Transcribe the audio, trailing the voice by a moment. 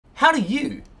How do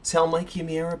you tell Mikey and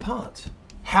Mia apart?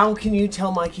 How can you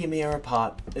tell Mikey and Mia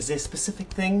apart? Is there specific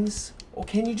things, or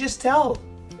can you just tell?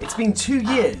 It's been 2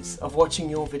 years of watching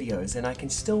your videos and I can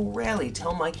still rarely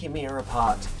tell Mikey and Mia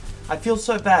apart. I feel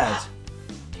so bad.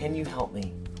 Can you help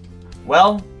me?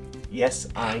 Well, yes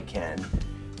I can.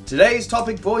 Today's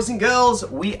topic, boys and girls,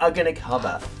 we are going to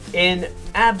cover in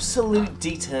absolute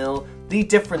detail the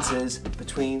differences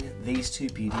between these two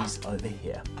beauties over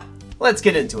here. Let's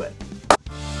get into it.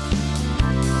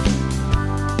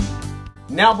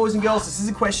 Now, boys and girls, this is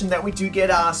a question that we do get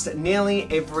asked nearly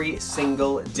every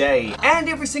single day. And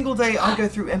every single day I go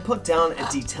through and put down a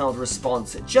detailed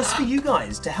response just for you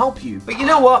guys to help you. But you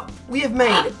know what? We have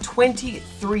made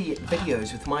 23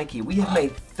 videos with Mikey. We have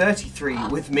made 33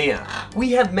 with Mia.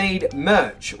 We have made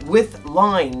merch with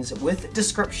lines, with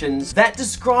descriptions that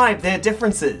describe their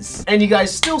differences. And you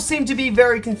guys still seem to be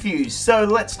very confused, so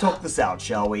let's talk this out,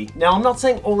 shall we? Now, I'm not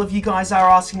saying all of you guys are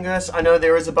asking this. I know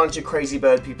there is a bunch of crazy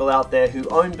bird people out there who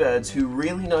own birds, who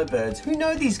really know birds, who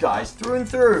know these guys through and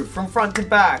through, from front to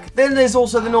back. Then there's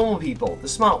also the normal people, the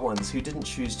smart ones, who didn't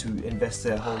choose to invest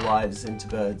their whole lives into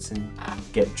birds and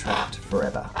get trapped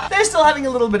forever. They're still having a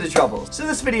little bit of trouble, so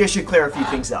this video should clear a few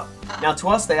things up. Now, to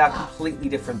us, they are completely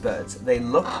different birds. They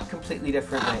look completely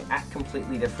different, they act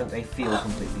completely different, they feel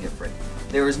completely different.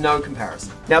 There is no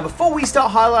comparison. Now, before we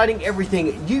start highlighting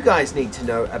everything you guys need to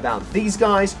know about these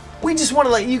guys, we just want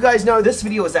to let you guys know this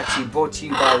video is actually brought to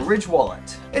you by Ridge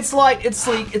Wallet. It's light, it's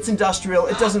sleek, it's industrial,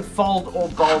 it doesn't fold or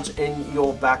bulge in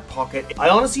your back pocket. I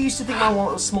honestly used to think my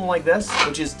wallet was small like this,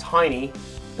 which is tiny,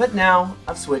 but now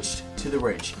I've switched to the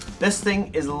Ridge. This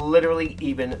thing is literally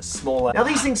even smaller. Now,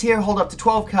 these things here hold up to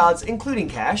 12 cards, including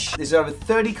cash. There's over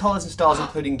 30 colors and styles,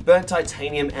 including burnt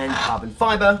titanium and carbon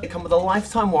fiber. They come with a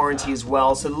lifetime warranty as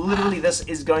well, so literally this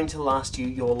is going to last you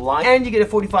your life. And you get a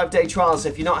 45-day trial, so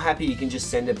if you're not happy, you can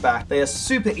just send it back. They are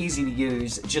super easy to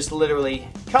use. Just literally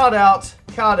card out,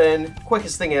 card in,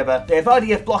 quickest thing ever. They have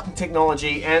IDF blocking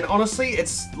technology, and honestly,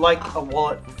 it's like a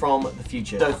wallet from the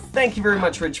future. So thank you very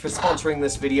much, Ridge, for sponsoring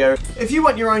this video. If you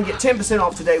want your own, get 10%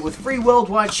 off today with free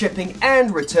worldwide shipping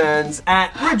and returns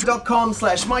at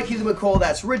ridge.com/Mikey the Macaw.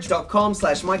 That's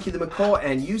ridge.com/Mikey the Macaw,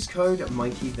 and use code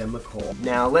Mikey the Macaw.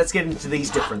 Now let's get into these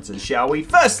differences, shall we?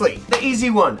 Firstly, the easy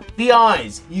one, the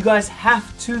eyes. You guys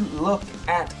have to look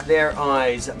at their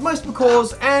eyes. Most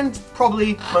macaws, and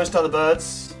probably most other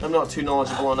birds, I'm not too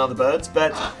knowledgeable on other birds,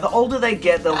 but the older they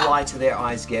get, the lighter their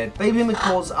eyes get. Baby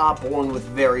macaws are born with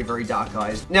very, very dark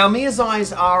eyes. Now, Mia's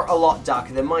eyes are a lot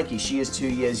darker than Mikey. She is 2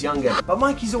 years younger, but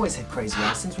Mikey's always had crazy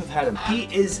eyes since we've had him. He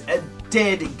is a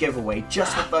dead giveaway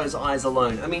just with those eyes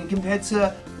alone. I mean, compared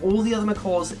to all the other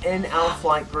macaws in our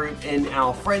flight group, in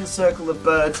our friend circle of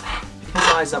birds, his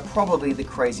eyes are probably the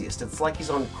craziest. It's like he's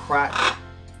on crack,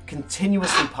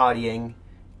 continuously partying,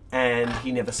 and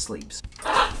he never sleeps.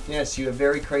 Yes, you have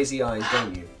very crazy eyes,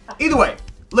 don't you? Either way,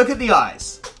 look at the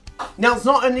eyes. Now, it's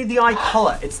not only the eye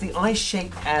color, it's the eye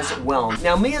shape as well.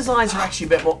 Now, Mia's eyes are actually a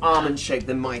bit more almond shaped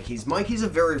than Mikey's. Mikey's are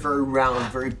very, very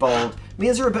round, very bold.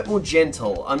 Mia's are a bit more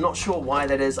gentle. I'm not sure why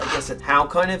that is. I guess it's how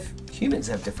kind of humans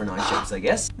have different eye shapes, I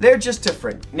guess. They're just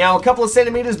different. Now, a couple of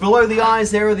centimeters below the eyes,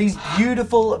 there are these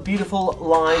beautiful, beautiful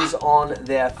lines on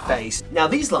their face. Now,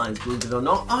 these lines, believe it or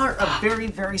not, are a very,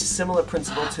 very similar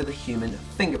principle to the human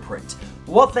fingerprint.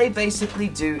 What they basically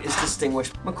do is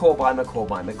distinguish macaw by macaw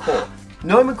by macaw.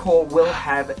 No macaw will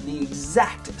have the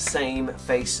exact same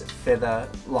face feather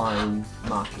line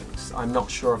markings. I'm not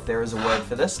sure if there is a word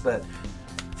for this, but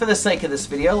for the sake of this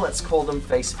video, let's call them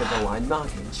face feather line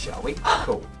markings, shall we?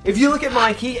 Cool. If you look at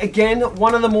Mikey, again,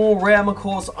 one of the more rare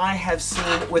macaws I have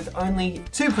seen with only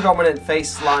 2 predominant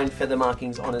face line feather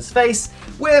markings on his face,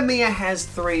 where Mia has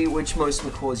 3, which most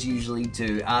macaws usually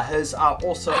do. Hers are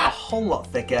also a whole lot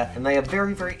thicker, and they are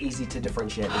very, very easy to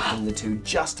differentiate between the two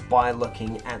just by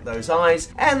looking at those eyes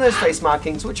and those face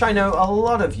markings, which I know a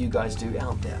lot of you guys do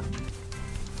out there.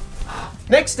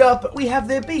 Next up, we have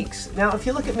their beaks. Now, if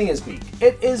you look at Mia's beak,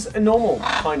 it is a normal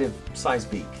kind of size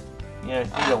beak. Yeah,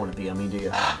 you don't want to be on me, do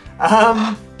you?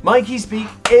 Mikey's beak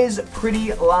is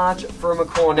pretty large for a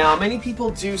macaw. Now, many people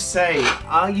do say,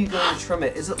 are you going to trim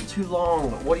it? Is it too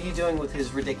long? What are you doing with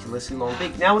his ridiculously long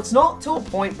beak? Now, it's not to a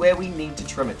point where we need to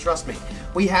trim it, trust me.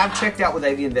 We have checked out with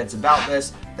avian vets about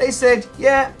this. They said,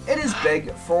 yeah, it is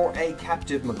big for a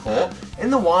captive macaw. In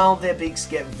the wild, their beaks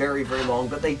get very, very long,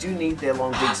 but they do need their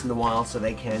long beaks in the wild so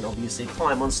they can obviously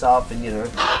climb on stuff and, you know,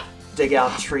 dig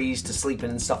out trees to sleep in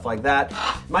and stuff like that.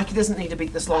 Mikey doesn't need to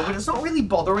beat this long, but it's not really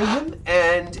bothering him,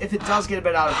 and if it does get a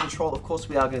bit out of control, of course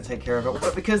we are going to take care of it.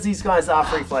 But because these guys are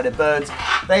free-flighted birds,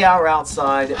 they are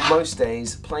outside most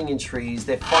days, playing in trees,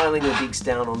 they're filing their beaks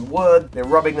down on wood, they're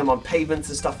rubbing them on pavements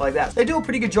and stuff like that. They do a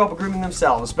pretty good job of grooming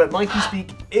themselves, but Mikey's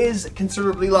beak is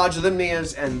considerably larger than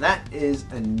Mia's, and that is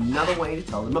another way to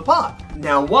tell them apart.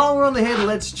 Now, while we're on the head,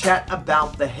 let's chat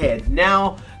about the head.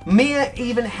 Now, Mia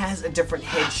even has a different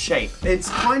head shape. It's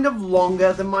kind of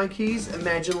longer than Mikey's.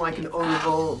 Imagine like an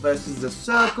oval versus a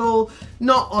circle.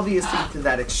 Not obviously to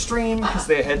that extreme, because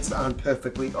their heads aren't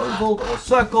perfectly ovaled or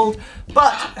circled,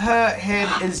 but her head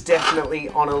is definitely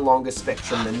on a longer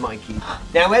spectrum than Mikey.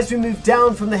 Now, as we move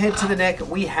down from the head to the neck,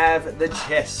 we have the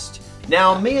chest.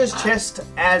 Now, Mia's chest,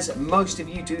 as most of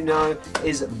you do know,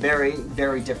 is very,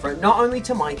 very different, not only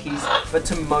to Mikey's, but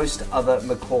to most other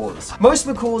macaws. Most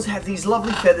macaws have these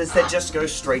lovely feathers that just go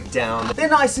straight down. They're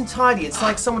nice and tidy. It's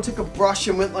like someone took a brush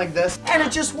and went like this, and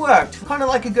it just worked. Kind of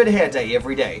like a good hair day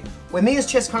every day. Where Mia's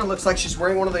chest kind of looks like she's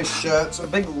wearing one of those shirts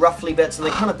with big ruffly bits, and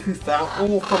they kind of poof out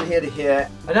all from here to here.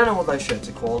 I don't know what those shirts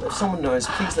are called. If someone knows,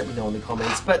 please let me know in the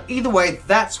comments. But either way,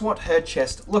 that's what her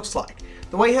chest looks like.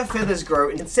 The way her feathers grow,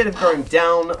 instead of growing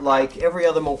down like every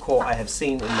other macaw I have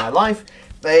seen in my life,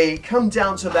 they come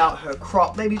down to about her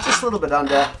crop, maybe just a little bit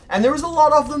under, and there is a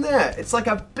lot of them there. It's like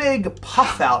a big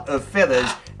puff out of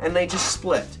feathers, and they just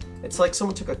split. It's like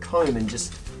someone took a comb and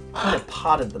just kind of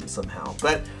parted them somehow.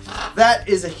 But that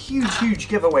is a huge, huge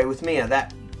giveaway with Mia,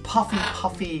 that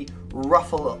puffy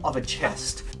ruffle of a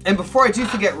chest. And before I do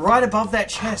forget, right above that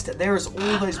chest, there is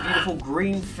all those beautiful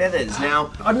green feathers.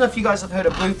 Now, I don't know if you guys have heard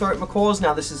of blue throat macaws.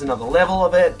 Now, this is another level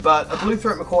of it, but a blue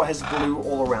throat macaw has blue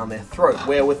all around their throat,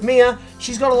 where with Mia,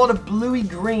 she's got a lot of bluey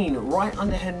green right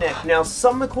under her neck. Now,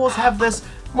 some macaws have this.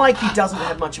 Mikey doesn't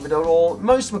have much of it at all.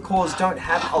 Most macaws don't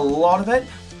have a lot of it.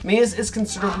 Mia's is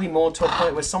considerably more, to a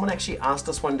point where someone actually asked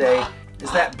us one day,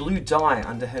 is that blue dye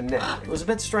under her neck? It was a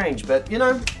bit strange, but you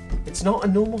know, it's not a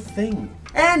normal thing.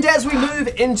 And as we move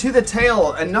into the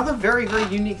tail, another very, very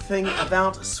unique thing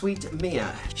about sweet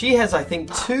Mia. She has, I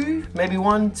think, two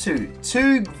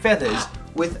feathers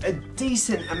with a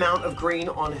decent amount of green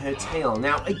on her tail.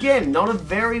 Now, again, not a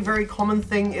very, very common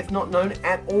thing, if not known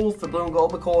at all, for blue and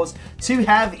gold macaws to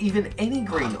have even any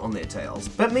green on their tails.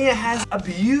 But Mia has a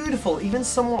beautiful, even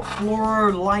somewhat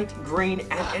fluoro light green,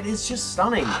 and it is just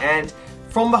stunning. And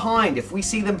from behind, if we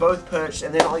see them both perched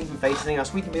and they're not even facing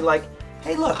us, we can be like,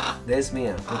 hey look, there's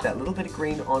Mia with that little bit of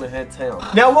green on her tail.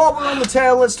 Now, while we're on the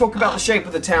tail, let's talk about the shape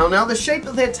of the tail. Now, the shape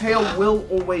of their tail will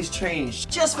always change,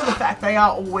 just for the fact they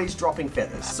are always dropping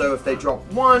feathers. So if they drop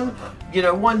one, you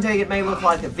know, one day it may look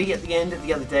like a V at the end,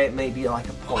 the other day it may be like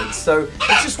a point. So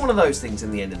it's just one of those things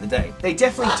in the end of the day. They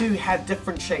definitely do have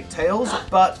different shaped tails,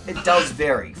 but it does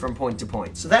vary from point to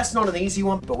point. So that's not an easy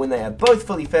one, but when they are both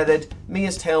fully feathered,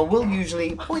 Mia's tail will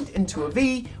usually point into a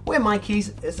V, where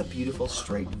Mikey's is a beautiful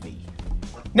straight V.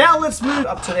 Now let's move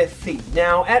up to their feet.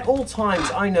 Now, at all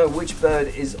times, I know which bird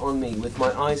is on me, with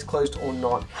my eyes closed or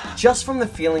not, just from the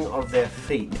feeling of their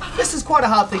feet. This is quite a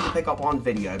hard thing to pick up on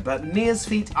video, but Mia's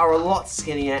feet are a lot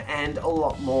skinnier and a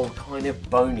lot more kind of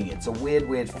bony. It's a weird,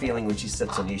 weird feeling when she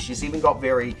sits on you. She's even got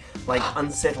very, like,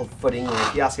 unsettled footing, where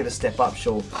if you ask her to step up,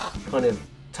 she'll kind of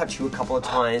touch you a couple of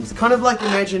times. Kind of like,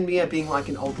 imagine Mia being like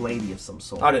an old lady of some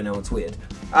sort. I don't know, it's weird.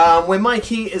 Where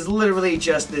Mikey is literally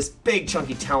just this big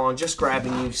chunky talon just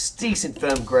grabbing you, decent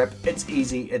firm grip, it's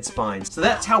easy, it's fine. So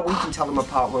that's how we can tell them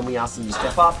apart when we ask them to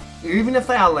step up. Even if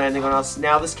they are landing on us,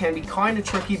 now this can be kind of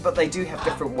tricky, but they do have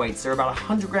different weights. They're about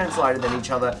 100 grams lighter than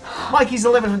each other. Mikey's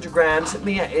 1100 grams,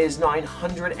 Mia is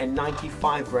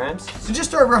 995 grams. So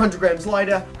just over 100 grams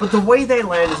lighter, but the way they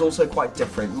land is also quite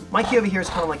different. Mikey over here is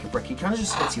kind of like a brick. He kind of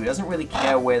just hits you. He doesn't really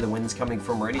care where the wind's coming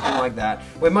from or anything like that.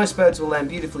 Where most birds will land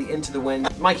beautifully into the wind,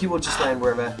 Mikey will just land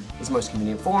wherever is most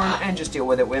convenient for him and just deal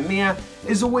with it, where Mia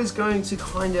is always going to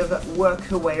kind of work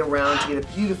her way around to get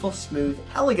a beautiful, smooth,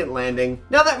 elegant landing.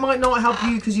 Now that might not help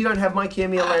you because you don't have Mikey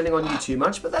and Mia landing on you too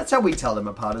much, but that's how we tell them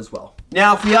apart as well.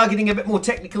 Now, if we are getting a bit more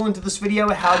technical into this video,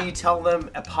 how do you tell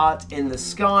them apart in the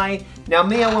sky? Now,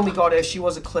 Mia, when we got her, she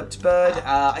was a clipped bird.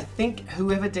 I think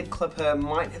whoever did clip her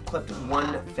might have clipped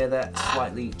one feather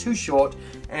slightly too short,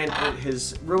 and it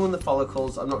has ruined the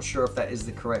follicles. I'm not sure if that is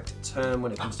the correct term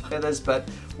when it comes to feathers, but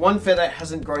one feather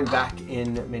hasn't grown back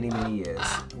in many, many years.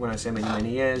 When I say many, many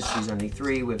years, she's only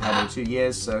 3, we've had her 2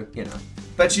 years, so, you know.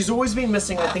 But she's always been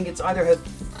missing, I think it's either her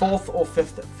 4th or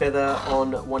 5th feather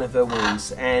on one of her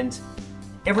wings, and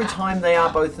every time they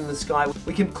are both in the sky,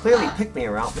 we can clearly pick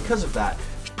Mia out because of that.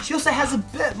 She also has a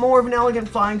bit more of an elegant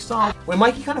flying style, where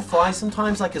Mikey kind of flies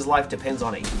sometimes like his life depends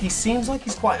on it. He seems like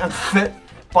he's quite unfit,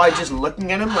 by just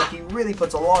looking at him. Like, he really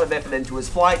puts a lot of effort into his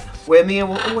flight, where Mia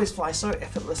will always fly so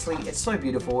effortlessly. It's so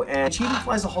beautiful, and she even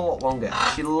flies a whole lot longer.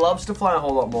 She loves to fly a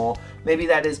whole lot more. Maybe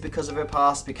that is because of her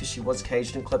past, because she was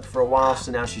caged and clipped for a while,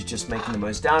 so now she's just making the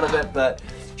most out of it, but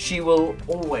she will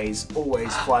always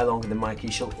fly longer than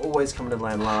Mikey. She'll always come to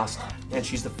land last, and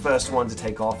she's the first one to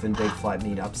take off in big flight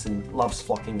meetups and loves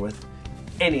flocking with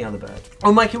any other bird.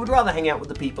 Or Mikey would rather hang out with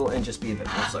the people and just be a bit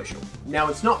more social. Now,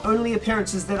 it's not only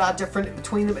appearances that are different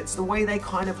between them, it's the way they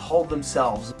kind of hold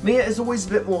themselves. Mia is always a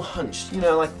bit more hunched, you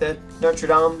know, like the Notre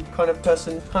Dame kind of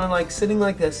person, kind of like sitting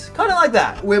like this, kind of like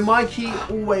that, where Mikey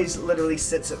always literally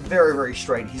sits very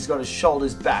straight. He's got his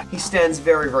shoulders back. He stands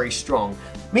very strong.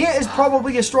 Mia is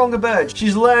probably a stronger bird.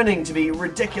 She's learning to be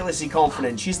ridiculously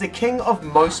confident. She's the king of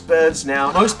most birds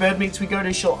now. Most bird meets we go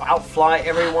to, she'll outfly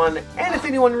everyone, and if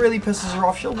anyone really pisses her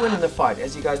off, she'll win in the fight,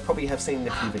 as you guys probably have seen in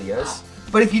a few videos.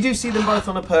 But if you do see them both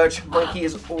on a perch, Mikey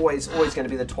is always going to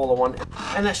be the taller one.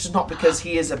 And that's just not because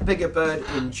he is a bigger bird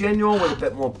in general with a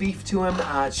bit more beef to him.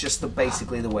 It's just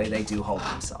basically the way they do hold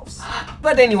themselves.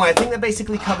 But anyway, I think that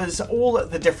basically covers all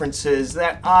the differences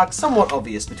that are somewhat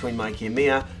obvious between Mikey and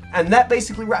Mia. And that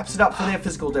basically wraps it up for their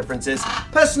physical differences.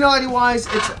 Personality-wise,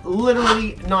 it's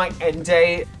literally night and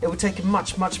day. It would take a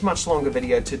much longer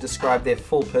video to describe their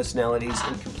full personalities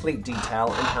in complete detail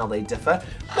and how they differ.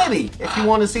 Maybe, if you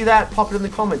want to see that, pop it in the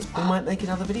comments. We might make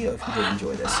another video if you did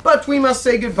enjoy this. But we must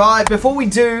say goodbye. Before we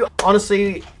do,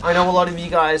 honestly, I know a lot of you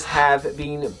guys have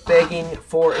been begging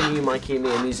for a new Mikey and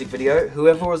Mia music video.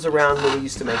 Whoever was around when we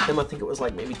used to make them, I think it was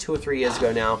like maybe 2 or 3 years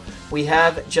ago now, we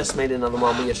have just made another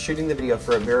one. We are shooting the video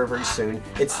for it very soon.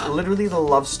 It's literally the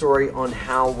love story on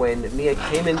how when Mia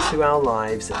came into our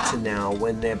lives to now,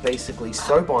 when they're basically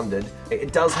so bonded.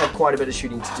 It does have quite a bit of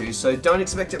shooting to do, so don't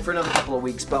expect it for another couple of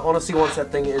weeks, but honestly, once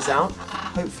that thing is out,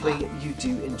 hopefully you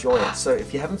do enjoy it. So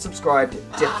if you haven't subscribed,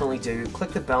 definitely do.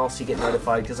 Click the bell so you get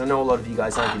notified, because I know a lot of you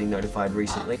guys aren't getting notified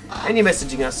recently. And you're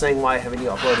messaging us saying, why haven't you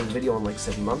uploaded a video in like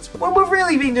 7 months? Well, we've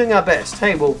really been doing our best.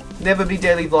 Hey, we'll never be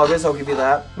daily vloggers, I'll give you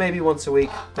that. Maybe once a week,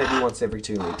 maybe once every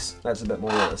 2 weeks. That's a bit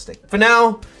more realistic. For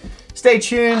now, stay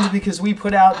tuned, because we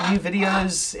put out new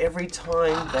videos every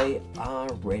time they are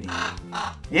ready.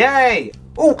 Yay!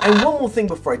 Oh, and one more thing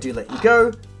before I do let you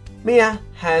go. Mia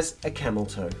has a camel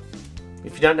toe.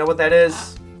 If you don't know what that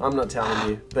is, I'm not telling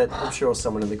you, but I'm sure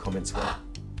someone in the comments will.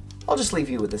 I'll just leave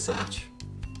you with this image.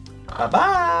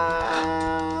 Bye-bye!